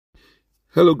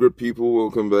Hello, great people.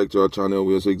 Welcome back to our channel.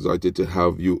 We are so excited to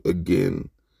have you again.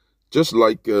 Just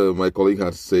like my colleague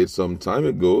had said some time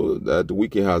ago, that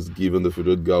Wike has given the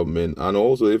federal government and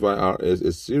also FIRS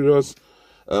a serious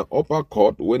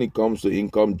uppercut when it comes to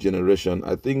income generation.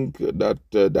 I think that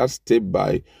that step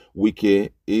by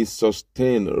Wike is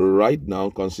sustained right now,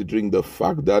 considering the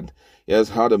fact that he has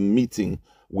had a meeting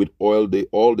with all the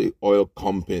oil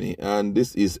company, and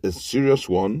this is a serious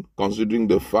one, considering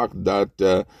the fact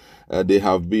that they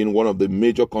have been one of the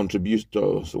major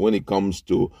contributors when it comes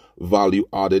to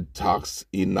value-added tax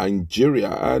in Nigeria.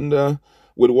 And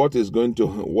with what you're going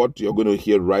to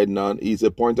hear right now is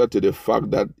a pointer to the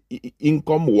fact that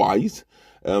income-wise,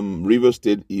 River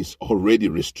State is already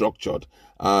restructured,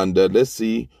 and let's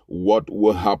see what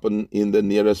will happen in the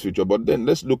nearest future. But then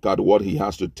let's look at what he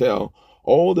has to tell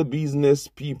all the business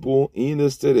people in the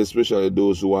state, especially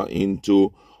those who are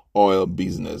into oil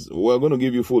business. We're going to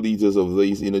give you full details of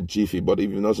this in a jiffy, but if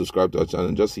you're not subscribed to our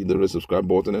channel, just hit the red subscribe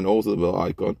button and also the bell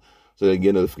icon so that you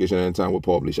get notification anytime we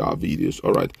publish our videos.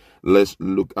 All right, let's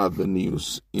look at the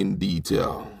news in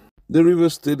detail. The River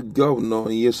State Governor,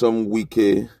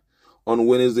 Sh0ck, on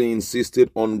Wednesday insisted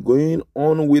on going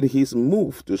on with his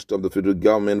move to stop the federal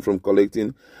government from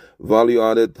collecting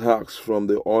value-added tax from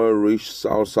the oil-rich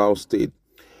South state.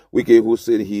 Wike, who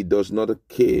said he does not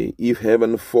care if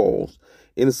heaven falls,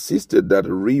 insisted that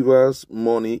Rivers'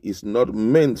 money is not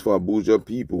meant for Abuja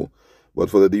people, but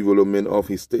for the development of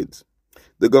his state.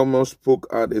 The governor spoke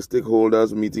at a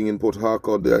stakeholders meeting in Port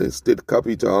Harcourt, the state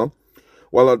capital,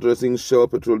 while addressing Shell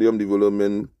Petroleum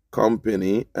Development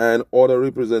Company and other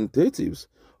representatives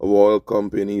of oil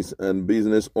companies and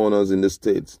business owners in the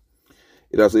state.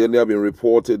 It has earlier been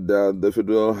reported that the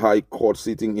Federal High Court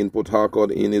sitting in Port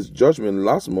Harcourt in its judgment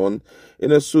last month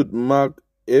in a suit marked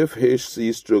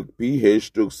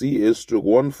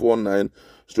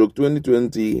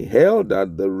FHC/PH/CS/149/2020 held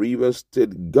that the Rivers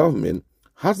State government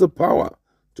has the power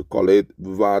to collect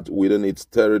VAT within its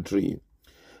territory.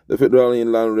 The Federal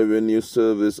Inland Revenue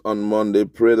Service on Monday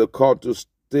prayed the court to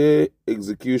stay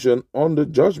execution on the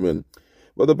judgment,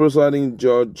 but the presiding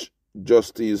judge,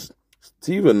 Justice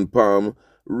Stephen Palm,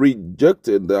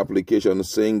 rejected the application,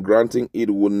 saying granting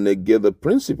it would negate the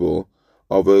principle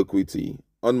of equity.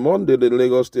 On Monday, the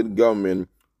Lagos State government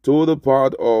told the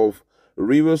part of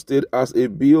River State as a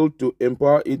bill to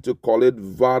empower it to collect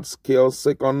VAT scale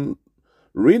second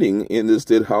reading in the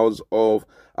State House of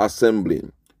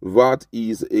Assembly. VAT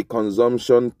is a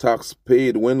consumption tax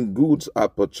paid when goods are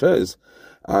purchased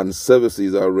and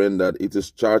services are rendered. It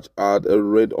is charged at a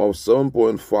rate of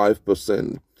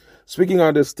 7.5%. Speaking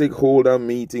at a stakeholder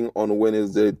meeting on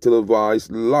Wednesday,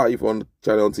 televised live on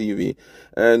Channel TV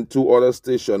and two other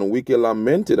stations, Wike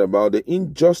lamented about the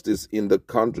injustice in the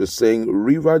country, saying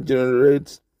River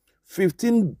generates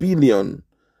 15 billion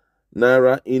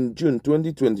naira in June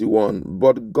 2021,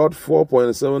 but got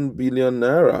 4.7 billion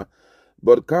naira.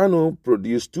 But Kanu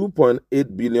produced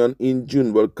 2.8 billion in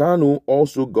June, but Kanu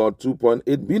also got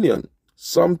 2.8 billion.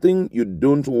 Something you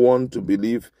don't want to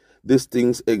believe these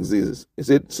things exist. He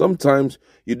said sometimes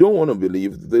you don't want to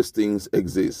believe these things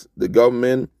exist. The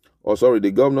governor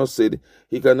said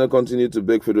he cannot continue to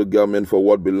beg federal government for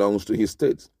what belongs to his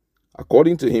state.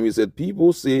 According to him, he said,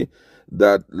 people say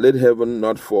that let heaven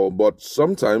not fall, but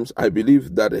sometimes I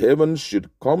believe that heaven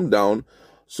should come down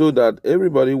so that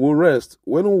everybody will rest.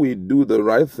 When we do the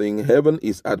right thing, heaven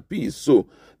is at peace. So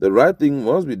the right thing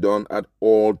must be done at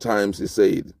all times, he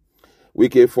said.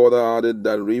 Wike further added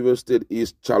that River State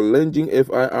is challenging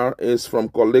FIRS from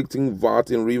collecting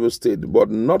VAT in River State, but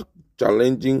not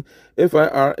challenging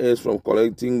FIRS from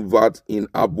collecting VAT in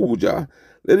Abuja.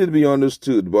 Let it be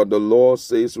understood, but the law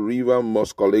says River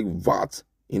must collect VAT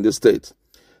in the state.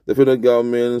 The federal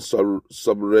government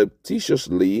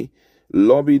surreptitiously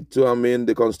lobbied to amend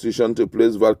the constitution to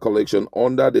place VAT collection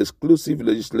under the exclusive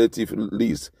legislative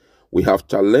list. We have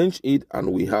challenged it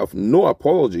and we have no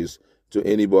apologies to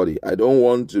anybody. I don't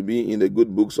want to be in the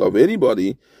good books of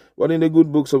anybody, but in the good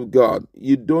books of God.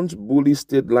 You don't bully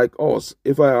state like us.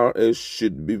 FIRS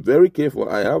should be very careful.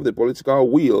 I have the political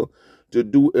will to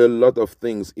do a lot of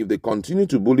things. If they continue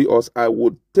to bully us, I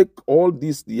would take all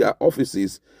these their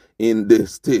offices in the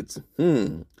state.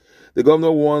 The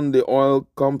governor warned the oil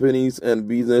companies and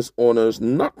business owners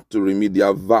not to remit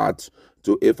their VAT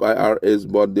to FIRS,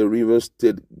 but the River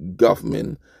State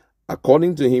government.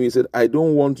 According to him, he said, I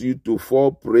don't want you to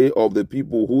fall prey of the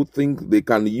people who think they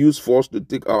can use force to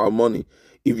take our money.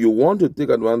 If you want to take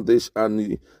advantage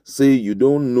and say you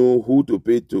don't know who to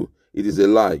pay to, it is a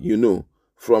lie. You know,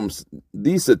 from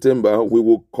this September, we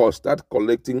will start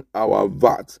collecting our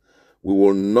VAT. We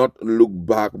will not look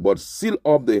back, but seal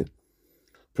up the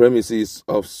premises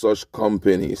of such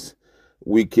companies.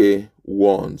 Wike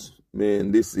warns.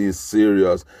 Man, this is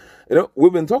serious.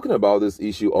 We've been talking about this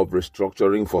issue of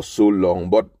restructuring for so long,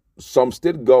 but some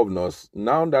state governors,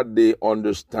 now that they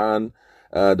understand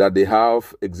that they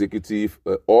have executive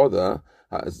order,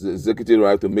 executive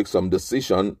right to make some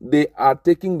decision, they are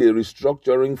taking the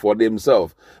restructuring for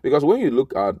themselves. Because when you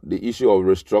look at the issue of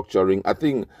restructuring, I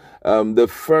think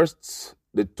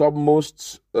the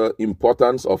topmost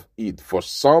importance of it for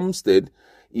some state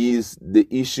is the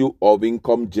issue of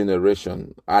income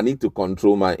generation. I need to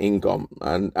control my income,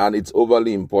 and it's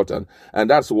overly important. And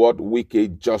that's what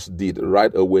Wike just did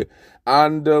right away.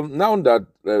 And now that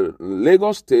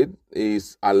Lagos State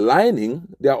is aligning,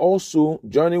 they are also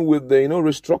joining with the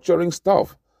restructuring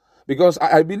stuff. Because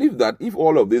I believe that if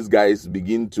all of these guys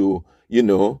begin to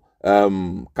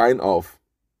kind of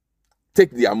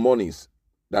take their monies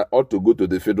that ought to go to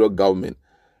the federal government,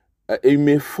 it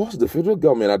may force the federal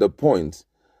government at a point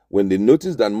when they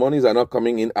notice that monies are not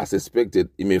coming in as expected.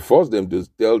 It may force them to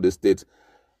tell the state,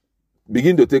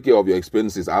 begin to take care of your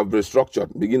expenses. I've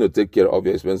restructured. Begin to take care of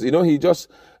your expenses. He just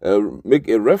make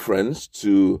a reference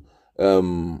to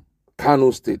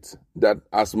Kano State, that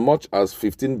as much as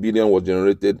 15 billion was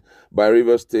generated by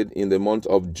Rivers State in the month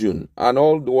of June. And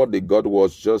all what they got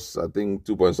was just, I think,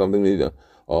 2-point-something million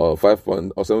or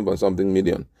 7-point-something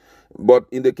million. But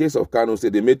in the case of Kano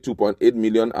State, they made 2.8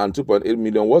 million, and 2.8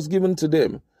 million was given to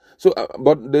them. So,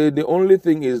 but the only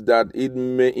thing is that it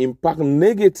may impact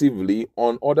negatively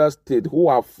on other states who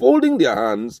are folding their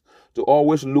hands to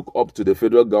always look up to the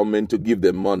federal government to give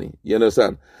them money. You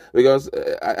understand? Because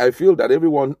I feel that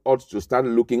everyone ought to start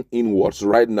looking inwards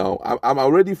right now. I'm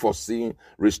already foreseeing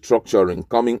restructuring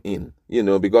coming in,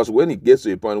 because when it gets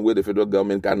to a point where the federal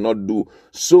government cannot do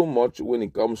so much when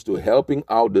it comes to helping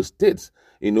out the states,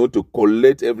 to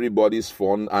collect everybody's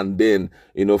fund and then,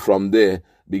 from there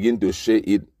begin to share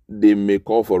it, they may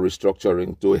call for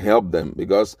restructuring to help them,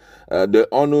 because the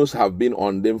onus have been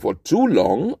on them for too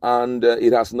long, and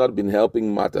it has not been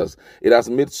helping matters. It has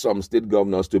made some state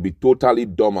governors to be totally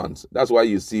dormant. That's why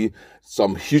you see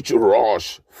some huge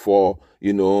rush for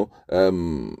entering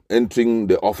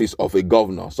the office of a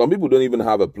governor. Some people don't even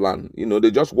have a plan.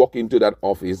 They just walk into that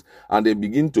office and they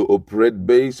begin to operate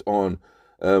based on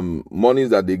monies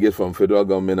that they get from federal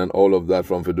government and all of that,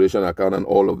 from federation account and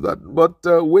all of that. But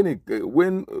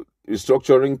when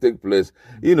restructuring take place,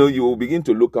 you will begin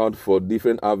to look out for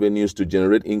different avenues to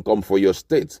generate income for your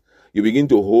state. You begin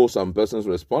to hold some persons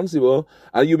responsible,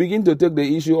 and you begin to take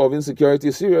the issue of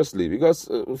insecurity seriously. Because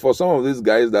for some of these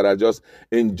guys that are just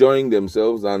enjoying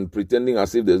themselves and pretending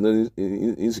as if there's no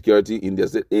insecurity in their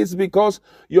state, it's because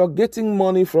you're getting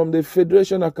money from the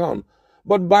federation account.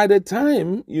 But by the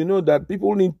time that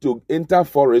people need to enter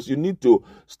forest, you need to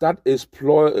start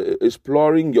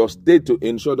exploring your state to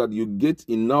ensure that you get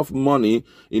enough money,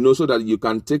 so that you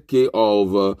can take care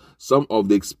of some of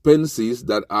the expenses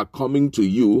that are coming to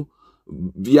you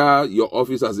via your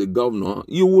office as a governor.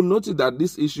 You will notice that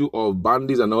this issue of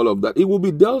bandits and all of that, it will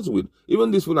be dealt with.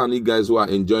 Even these Fulani guys who are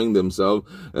enjoying themselves,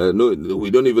 we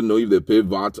don't even know if they pay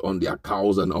VAT on their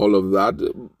cows and all of that.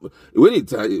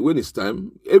 When it's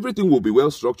time, everything will be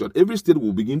well structured. Every state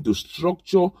will begin to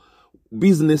structure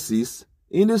businesses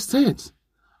in the state.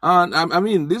 And I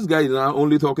mean, this guy is now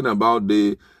only talking about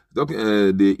the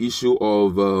issue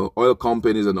of oil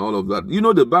companies and all of that.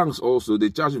 The banks also, they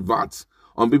charge VAT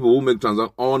on people who make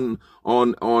transactions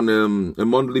on a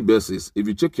monthly basis. If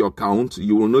you check your account,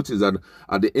 you will notice that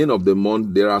at the end of the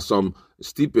month, there are some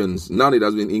stipends. Now it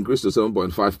has been increased to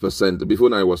 7.5%. Before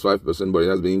now it was 5%, but it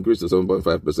has been increased to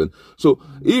 7.5%. So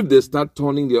if they start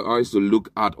turning their eyes to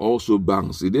look at also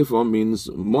banks, it therefore means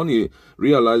money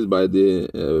realized by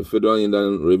the Federal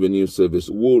Inland Revenue Service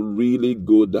will really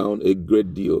go down a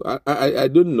great deal. I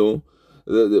don't know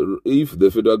if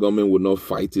the federal government would not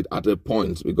fight it at a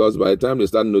point, because by the time they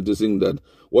start noticing that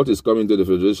what is coming to the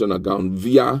federation account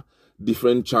via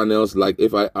different channels like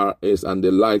FIRS and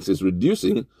the likes is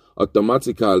reducing,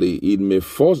 automatically it may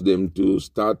force them to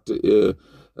start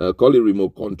call it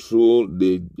remote control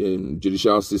the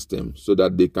judicial system, so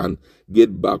that they can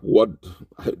get back what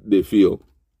they feel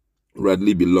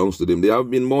rightly belongs to them. There have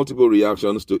been multiple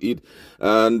reactions to it,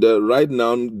 and right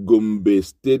now Gombe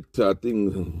State, I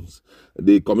think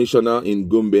the commissioner in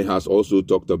Gombe has also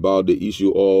talked about the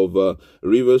issue of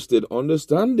Rivers State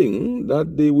understanding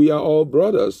that we are all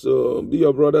brothers. So be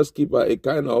your brother's keeper, a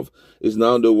kind of, is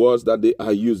now the words that they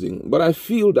are using. But I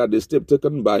feel that the step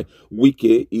taken by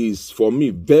Wike is, for me,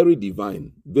 very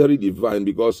divine,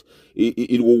 because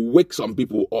it will wake some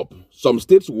people up. Some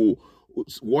states will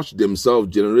watch themselves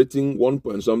generating 1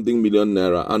 point something million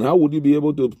naira, and how would you be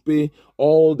able to pay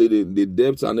all the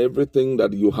debts and everything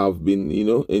that you have been,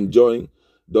 enjoying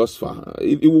thus far?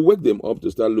 It will wake them up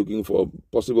to start looking for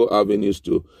possible avenues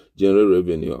to generate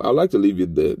revenue. I'd like to leave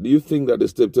it there. Do you think that the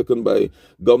step taken by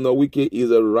Governor Wike is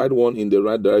the right one in the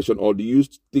right direction, or do you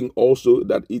think also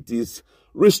that it is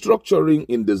restructuring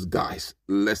in disguise?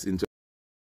 Let's